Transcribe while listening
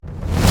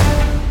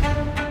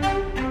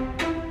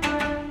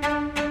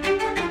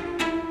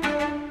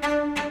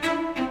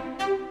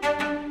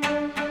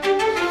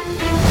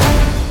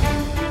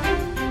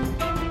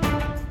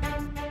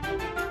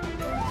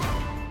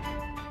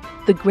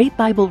The Great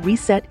Bible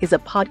Reset is a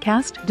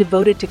podcast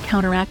devoted to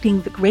counteracting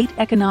the great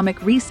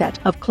economic reset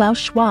of Klaus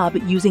Schwab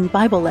using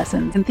Bible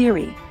lessons and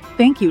theory.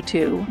 Thank you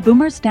to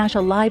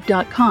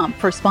boomers-alive.com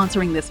for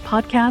sponsoring this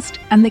podcast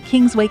and the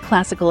Kingsway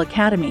Classical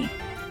Academy.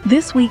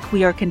 This week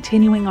we are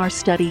continuing our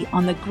study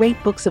on the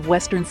great books of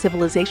Western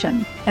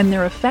civilization and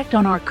their effect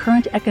on our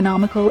current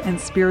economical and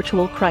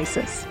spiritual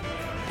crisis.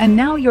 And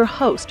now your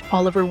host,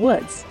 Oliver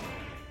Woods.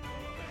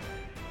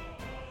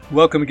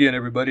 Welcome again,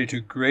 everybody,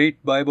 to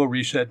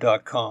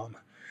GreatBibleReset.com.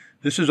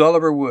 This is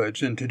Oliver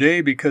Woods, and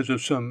today, because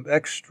of some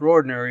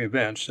extraordinary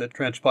events that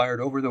transpired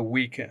over the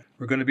weekend,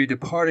 we're going to be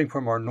departing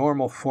from our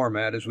normal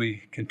format as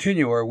we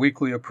continue our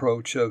weekly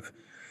approach of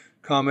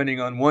commenting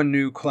on one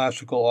new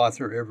classical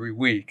author every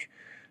week.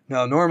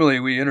 Now, normally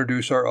we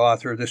introduce our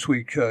author, this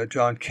week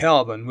John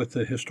Calvin, with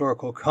the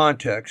historical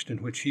context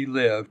in which he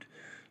lived,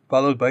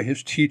 followed by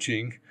his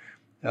teaching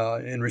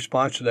in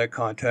response to that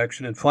context,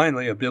 and then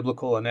finally a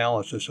biblical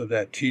analysis of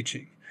that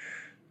teaching.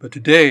 But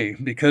today,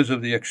 because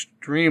of the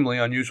extremely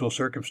unusual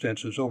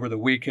circumstances over the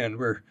weekend,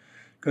 we're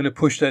going to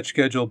push that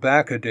schedule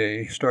back a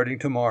day, starting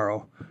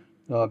tomorrow,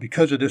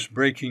 because of this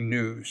breaking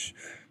news.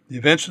 The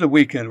events of the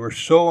weekend were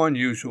so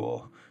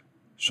unusual,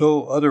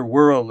 so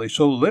otherworldly,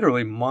 so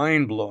literally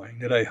mind-blowing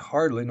that I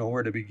hardly know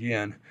where to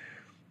begin.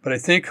 But I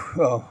think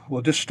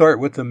we'll just start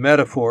with the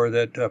metaphor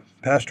that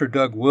Pastor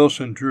Doug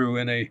Wilson drew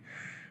in a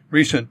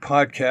recent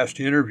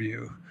podcast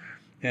interview.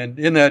 And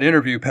in that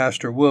interview,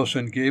 Pastor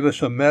Wilson gave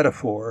us a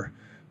metaphor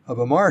of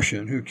a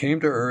Martian who came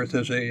to Earth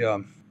as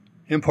a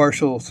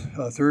impartial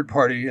third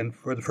party and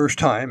for the first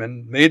time,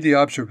 and made the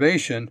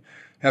observation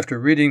after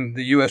reading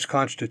the U.S.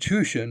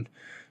 Constitution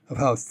of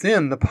how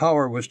thin the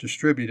power was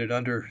distributed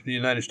under the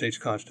United States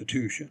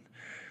Constitution.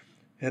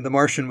 And the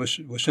Martian was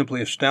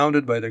simply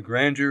astounded by the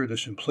grandeur, the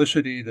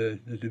simplicity, the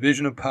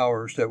division of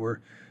powers that were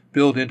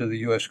built into the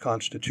U.S.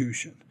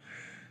 Constitution.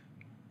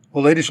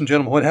 Well, ladies and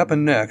gentlemen, what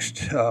happened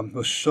next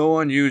was so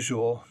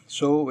unusual,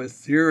 so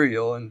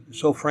ethereal, and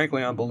so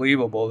frankly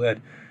unbelievable that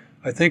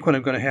I think what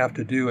I'm going to have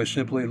to do is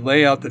simply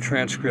lay out the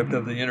transcript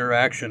of the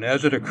interaction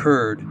as it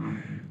occurred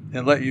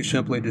and let you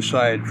simply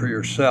decide for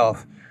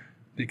yourself,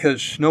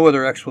 because no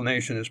other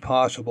explanation is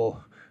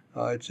possible.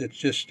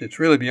 It's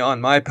really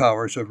beyond my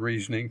powers of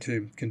reasoning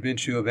to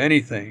convince you of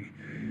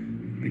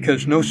anything,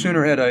 because no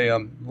sooner had I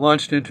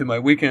launched into my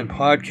weekend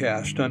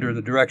podcast under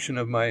the direction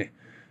of my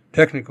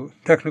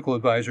technical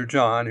advisor,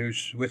 John,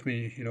 who's with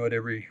me, at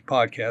every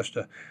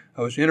podcast,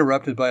 I was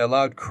interrupted by a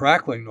loud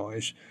crackling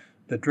noise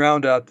that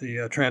drowned out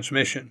the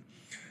transmission.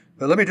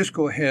 But let me just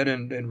go ahead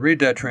and read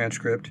that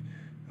transcript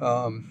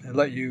and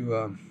let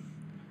you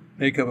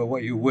make of it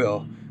what you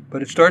will.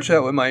 But it starts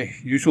out with my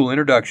usual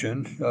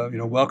introduction.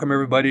 Welcome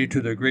everybody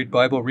to the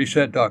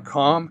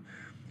GreatBibleReset.com,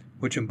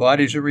 which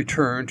embodies a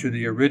return to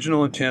the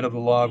original intent of the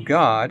law of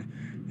God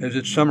as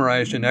it's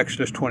summarized in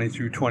Exodus 20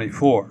 through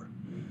 24.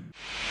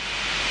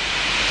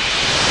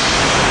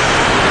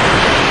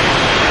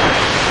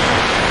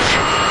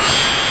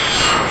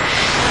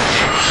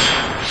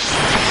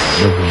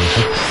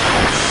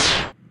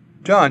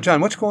 John,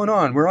 what's going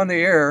on? We're on the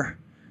air.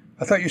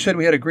 I thought you said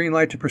we had a green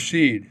light to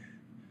proceed.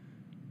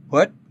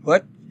 What?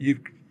 You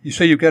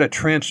say you've got a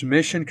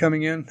transmission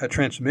coming in? A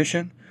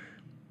transmission?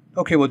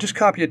 Okay, well, just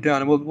copy it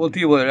down, and we'll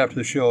deal with it after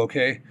the show,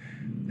 okay?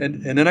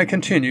 And then I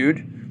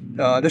continued,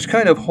 this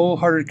kind of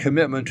wholehearted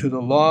commitment to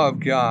the law of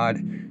God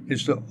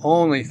is the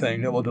only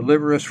thing that will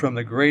deliver us from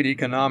the great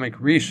economic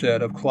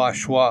reset of Klaus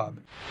Schwab.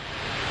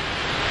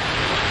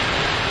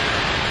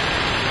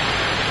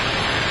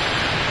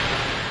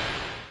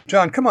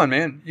 John, come on,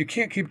 man. You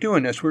can't keep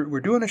doing this. We're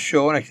doing a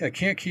show, and I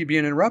can't keep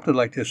being interrupted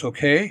like this,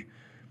 okay?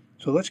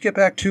 So let's get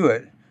back to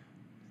it.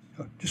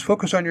 Just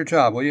focus on your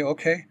job, will you?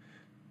 Okay?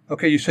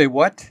 Okay, you say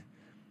what?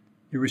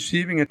 You're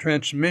receiving a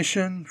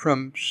transmission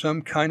from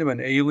some kind of an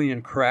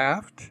alien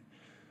craft?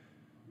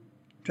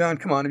 John,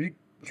 come on. Have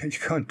you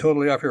gone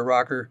totally off your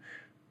rocker?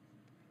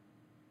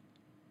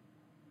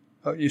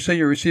 You say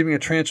you're receiving a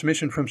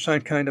transmission from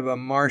some kind of a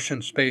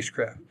Martian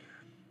spacecraft.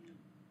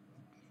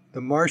 The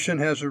Martian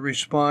has a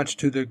response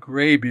to the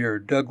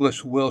graybeard,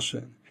 Douglas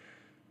Wilson.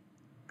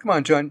 Come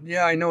on, John.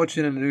 Yeah, I know it's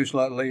in the news a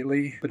lot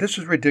lately, but this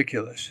is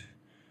ridiculous.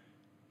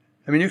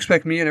 I mean, you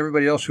expect me and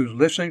everybody else who's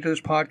listening to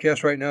this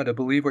podcast right now to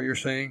believe what you're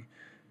saying?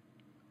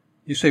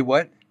 You say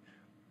what?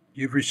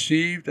 You've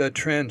received a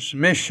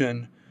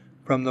transmission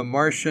from the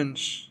Martian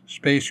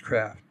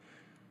spacecraft.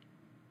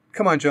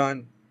 Come on,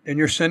 John, and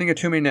you're sending it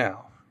to me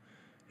now.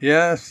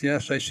 Yes,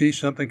 I see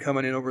something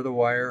coming in over the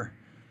wire.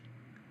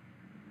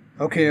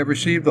 Okay, I've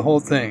received the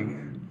whole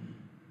thing.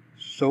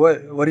 So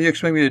what do you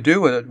expect me to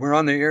do with it? We're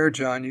on the air,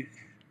 John.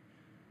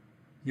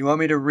 You want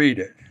me to read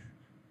it?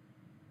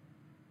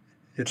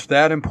 It's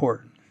that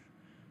important.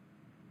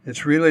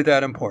 It's really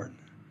that important.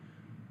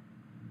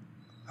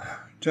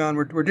 John,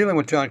 we're dealing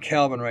with John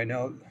Calvin right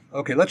now.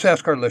 Okay, let's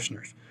ask our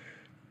listeners.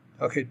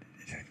 Okay,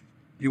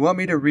 you want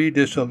me to read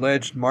this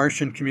alleged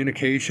Martian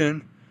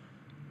communication?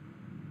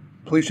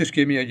 Please just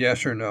give me a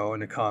yes or no in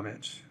the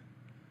comments.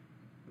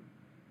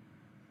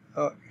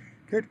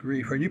 Good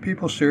grief, are you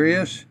people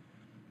serious?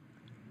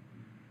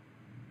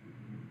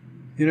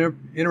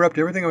 Interrupt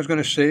everything I was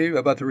going to say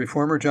about the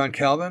reformer John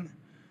Calvin?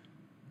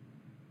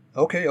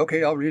 Okay,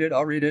 I'll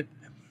read it.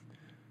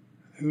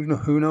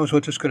 Who knows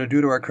what this is going to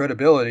do to our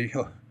credibility?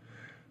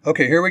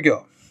 Okay, here we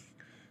go.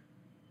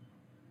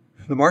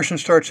 The Martian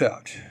starts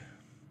out.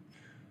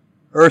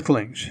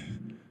 Earthlings.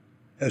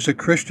 As a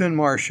Christian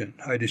Martian,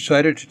 I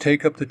decided to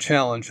take up the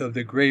challenge of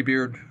the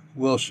graybeard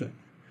Wilson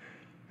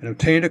and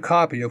obtained a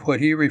copy of what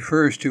he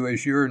refers to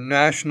as your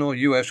national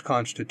U.S.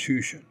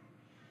 Constitution.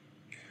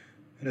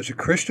 And as a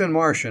Christian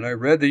Martian, I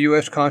read the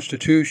U.S.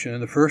 Constitution,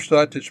 and the first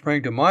thought that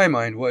sprang to my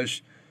mind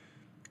was,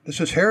 this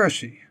is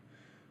heresy.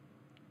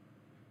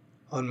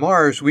 On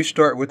Mars, we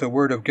start with the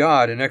Word of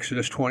God in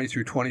Exodus 20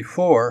 through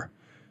 24,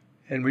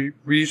 and we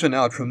reason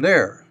out from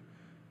there,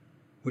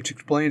 which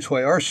explains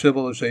why our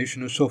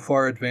civilization is so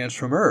far advanced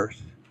from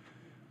Earth.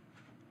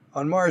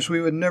 On Mars,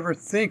 we would never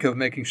think of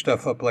making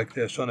stuff up like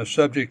this on a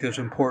subject as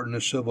important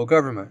as civil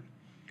government.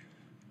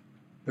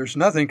 There's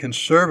nothing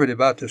conservative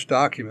about this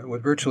document,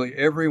 with virtually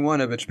every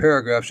one of its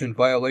paragraphs in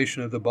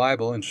violation of the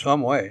Bible in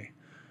some way.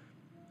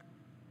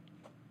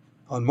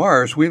 On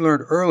Mars, we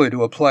learned early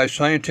to apply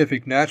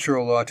scientific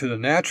natural law to the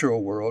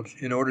natural world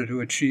in order to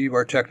achieve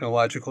our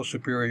technological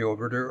superiority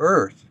over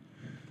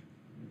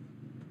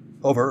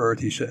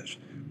Earth, he says.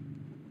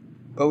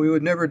 But we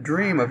would never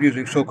dream of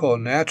using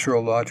so-called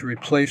natural law to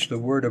replace the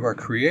word of our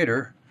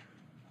Creator.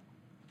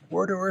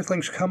 Where do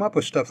Earthlings come up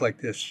with stuff like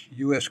this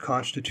U.S.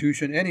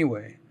 Constitution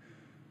anyway?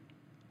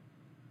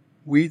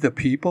 We the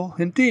people?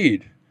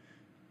 Indeed.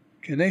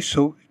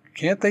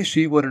 Can't they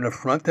see what an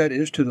affront that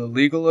is to the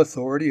legal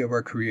authority of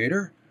our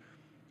Creator,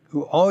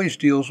 who always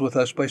deals with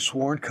us by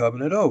sworn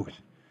covenant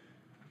oath?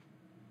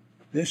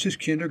 This is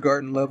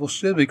kindergarten-level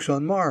civics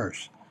on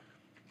Mars.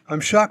 I'm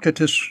shocked that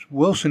this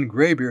Wilson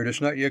graybeard has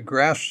not yet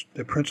grasped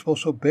the principle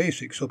so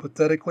basic, so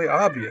pathetically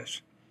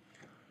obvious.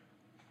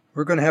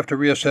 We're going to have to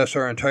reassess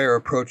our entire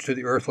approach to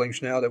the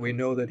Earthlings now that we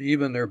know that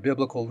even their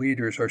biblical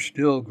leaders are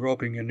still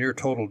groping in near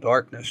total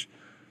darkness.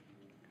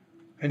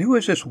 And who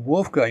is this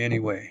Wolf guy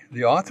anyway?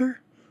 The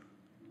author?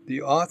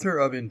 The author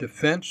of In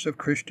Defense of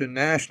Christian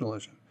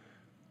Nationalism.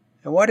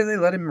 And why do they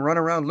let him run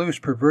around loose,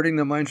 perverting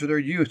the minds of their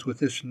youth with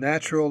this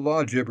natural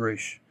law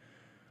gibberish?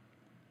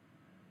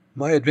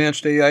 My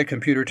advanced AI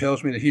computer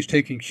tells me that he's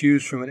taking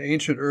cues from an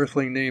ancient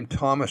earthling named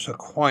Thomas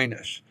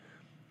Aquinas,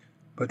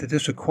 but that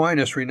this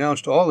Aquinas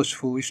renounced all this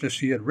foolishness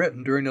he had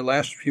written during the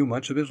last few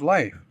months of his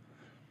life.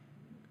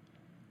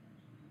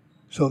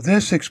 So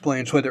this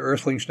explains why the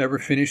Earthlings never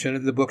finish any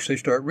of the books they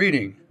start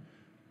reading.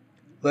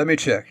 Let me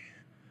check.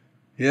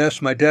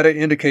 Yes, my data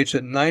indicates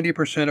that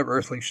 90% of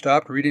Earthlings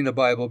stopped reading the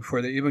Bible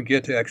before they even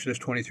get to Exodus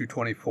 20 through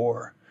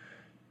 24.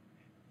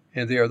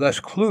 And they are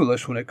thus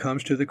clueless when it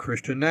comes to the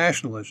Christian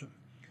nationalism.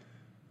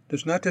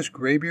 Does not this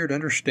graybeard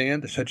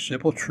understand such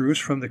simple truths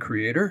from the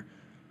Creator?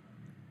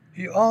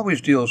 He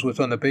always deals with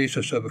on the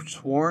basis of a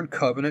sworn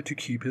covenant to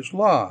keep his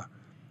law,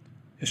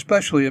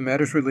 especially in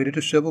matters related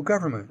to civil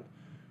government.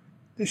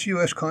 This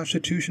U.S.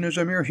 Constitution is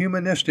a mere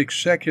humanistic,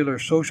 secular,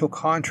 social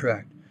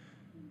contract,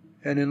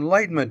 an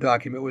Enlightenment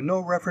document with no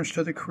reference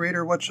to the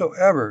Creator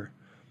whatsoever.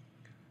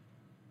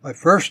 My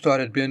first thought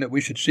had been that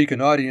we should seek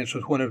an audience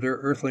with one of their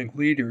earthling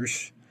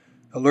leaders,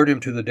 alert him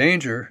to the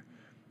danger,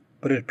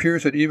 but it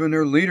appears that even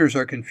their leaders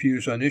are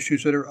confused on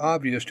issues that are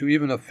obvious to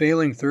even a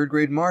failing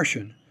third-grade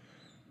Martian.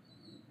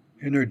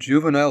 In their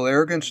juvenile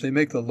arrogance, they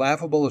make the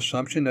laughable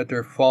assumption that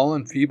their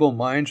fallen, feeble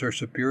minds are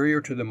superior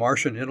to the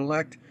Martian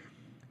intellect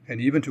and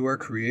even to our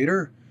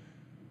Creator.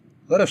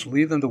 Let us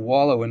leave them to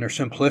wallow in their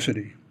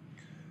simplicity.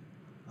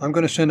 I'm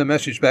going to send a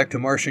message back to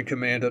Martian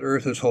Command that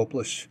Earth is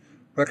hopeless.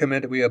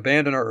 Recommend that we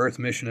abandon our Earth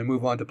mission and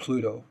move on to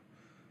Pluto.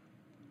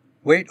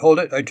 Wait, hold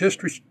it. I just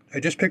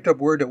picked up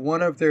word that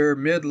one of their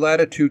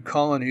mid-latitude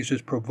colonies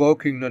is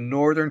provoking the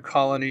northern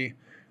colony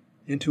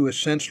into a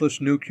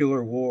senseless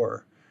nuclear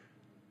war.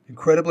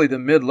 Incredibly, the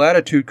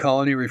mid-latitude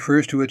colony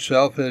refers to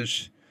itself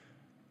as,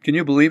 can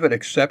you believe it,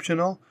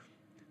 exceptional?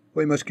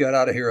 We must get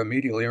out of here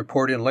immediately and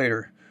report in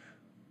later.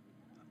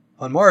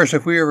 On Mars,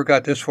 if we ever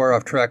got this far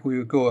off track, we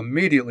would go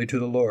immediately to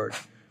the Lord.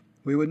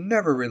 We would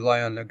never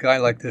rely on a guy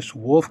like this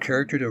Wolf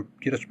character to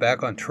get us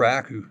back on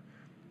track, who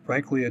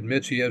frankly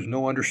admits he has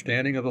no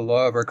understanding of the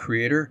law of our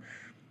Creator.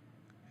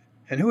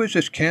 And who is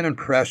this Canon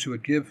Press who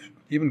would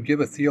even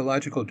give a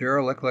theological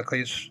derelict like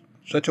he's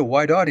such a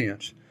wide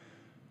audience?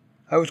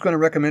 I was going to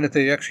recommend that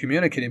they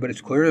excommunicate him, but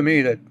it's clear to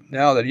me that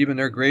now that even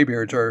their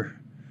graybeards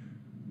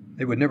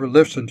they would never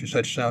listen to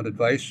such sound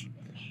advice.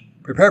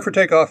 Prepare for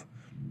takeoff.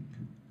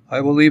 I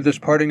will leave this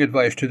parting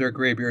advice to their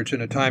graybeards in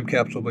a time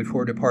capsule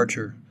before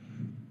departure.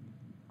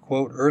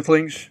 Quote,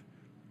 Earthlings,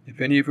 if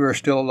any of you are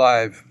still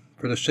alive,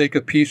 for the sake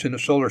of peace in the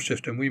solar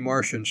system, we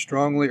Martians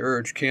strongly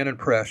urge Canon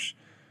Press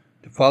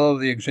to follow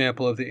the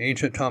example of the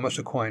ancient Thomas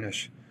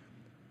Aquinas.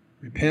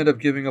 Repent of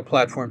giving a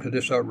platform to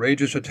this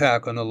outrageous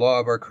attack on the law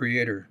of our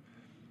Creator.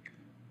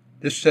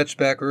 This sets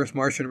back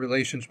Earth-Martian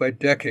relations by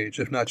decades,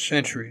 if not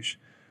centuries.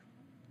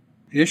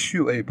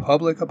 Issue a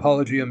public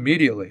apology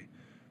immediately.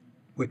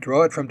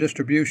 Withdraw it from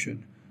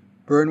distribution.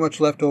 Burn what's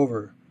left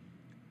over.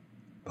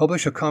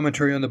 Publish a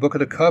commentary on the Book of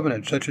the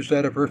Covenant, such as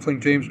that of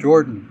Earthling James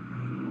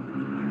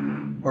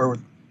Jordan, or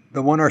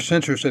the one our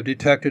censors have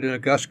detected in a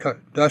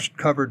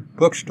dust-covered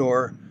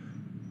bookstore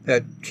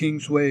at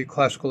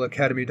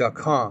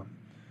kingswayclassicalacademy.com.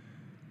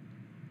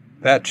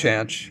 That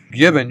chance,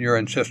 given your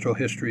ancestral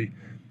history,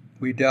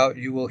 we doubt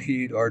you will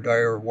heed our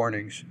dire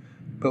warnings,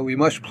 but we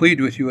must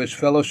plead with you as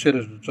fellow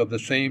citizens of the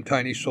same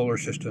tiny solar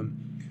system.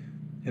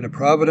 In the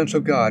providence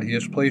of God, He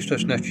has placed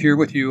us here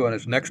with you on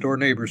His next-door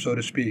neighbor, so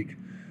to speak.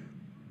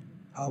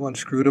 How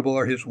inscrutable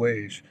are His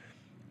ways.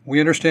 We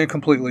understand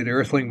completely the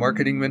earthling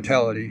marketing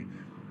mentality.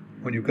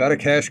 When you've got a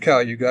cash cow,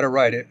 you've got to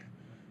ride it.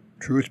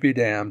 Truth be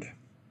damned.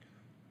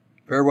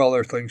 Farewell,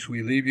 earthlings.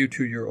 We leave you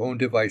to your own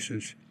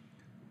devices.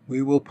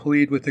 We will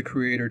plead with the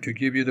Creator to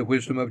give you the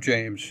wisdom of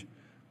James,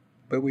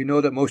 but we know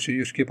that most of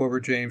you skip over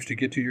James to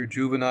get to your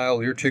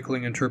juvenile,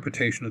 ear-tickling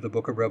interpretation of the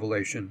book of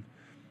Revelation.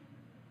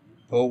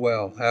 Oh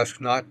well,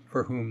 ask not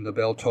for whom the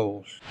bell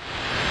tolls.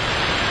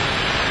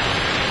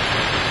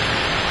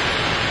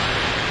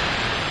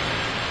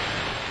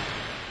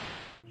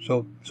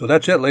 So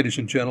that's it, ladies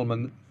and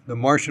gentlemen. The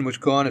Martian was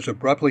gone as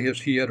abruptly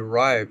as he had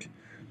arrived.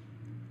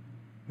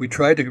 We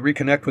tried to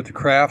reconnect with the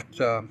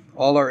craft.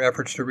 All our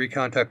efforts to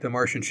recontact the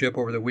Martian ship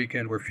over the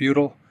weekend were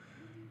futile.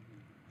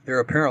 They're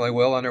apparently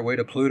well on their way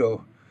to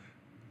Pluto,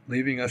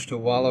 leaving us to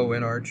wallow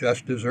in our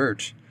just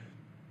desserts.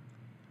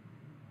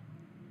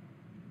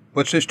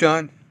 What's this,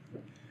 John?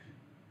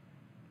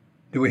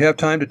 Do we have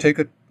time to take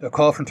a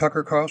call from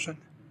Tucker Carlson?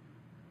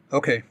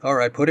 Okay, all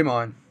right, put him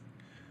on.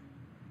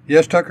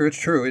 Yes, Tucker, it's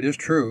true. It is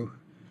true.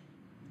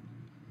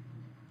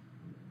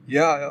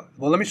 Yeah,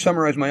 well, let me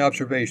summarize my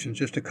observations.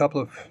 Just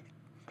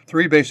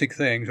three basic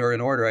things are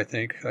in order, I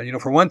think.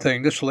 For one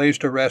thing, this lays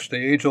to rest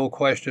the age-old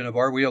question of,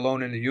 are we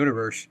alone in the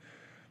universe?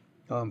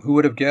 Who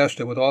would have guessed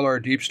that with all our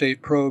deep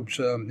state probes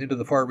into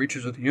the far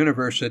reaches of the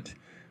universe that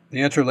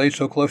the answer lay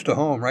so close to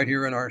home, right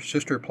here in our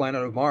sister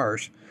planet of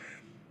Mars?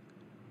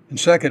 And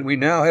second, we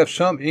now have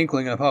some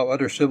inkling of how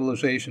other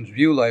civilizations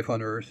view life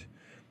on Earth,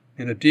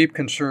 and a deep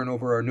concern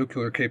over our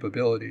nuclear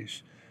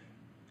capabilities.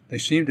 They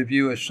seem to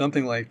view us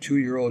something like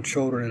 2-year-old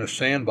children in a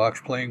sandbox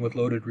playing with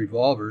loaded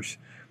revolvers.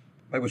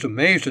 I was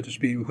amazed at the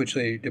speed with which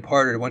they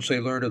departed once they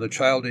learned of the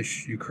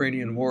childish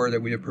Ukrainian war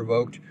that we have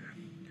provoked.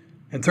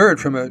 And third,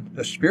 from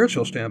a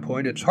spiritual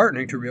standpoint, it's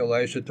heartening to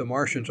realize that the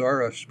Martians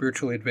are a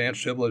spiritually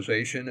advanced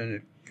civilization and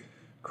that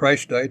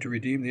Christ died to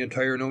redeem the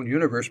entire known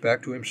universe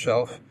back to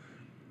Himself,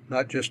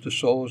 not just the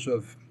souls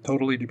of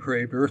totally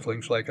depraved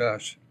earthlings like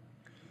us.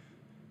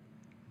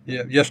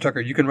 Yeah, yes,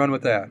 Tucker, you can run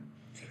with that.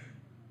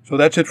 So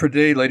that's it for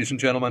today, ladies and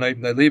gentlemen. I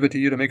leave it to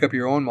you to make up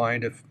your own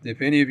mind.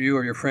 If any of you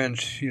or your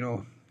friends,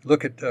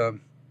 look at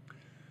you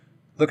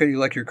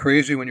like you're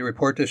crazy when you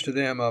report this to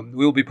them,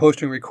 we'll be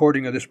posting a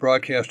recording of this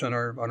broadcast on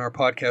our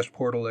podcast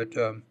portal at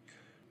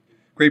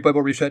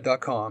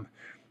greatbiblereset.com.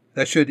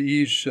 That should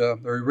ease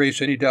or erase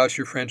any doubts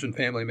your friends and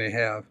family may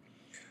have.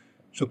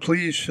 So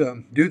please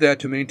do that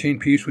to maintain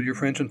peace with your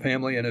friends and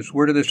family. And as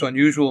word of this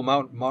unusual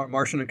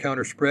Martian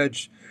encounter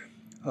spreads,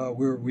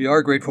 we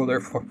are grateful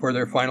for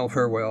their final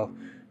farewell.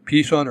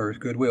 Peace on earth,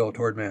 goodwill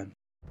toward men.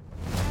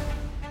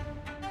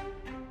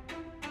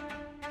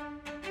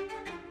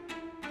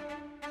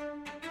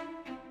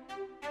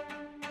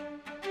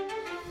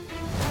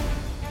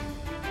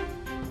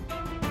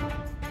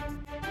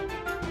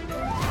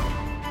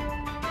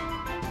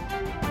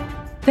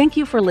 Thank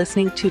you for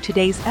listening to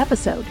today's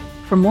episode.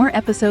 For more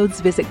episodes,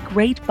 visit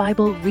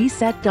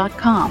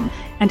greatbiblereset.com.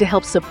 And to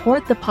help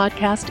support the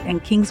podcast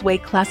and Kingsway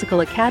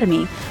Classical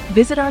Academy,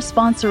 visit our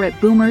sponsor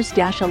at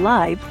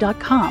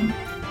boomers-alive.com.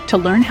 To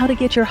learn how to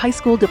get your high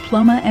school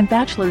diploma and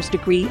bachelor's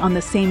degree on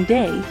the same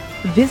day,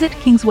 visit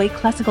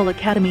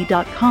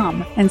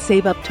kingswayclassicalacademy.com and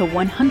save up to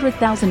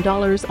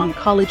 $100,000 on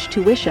college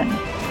tuition.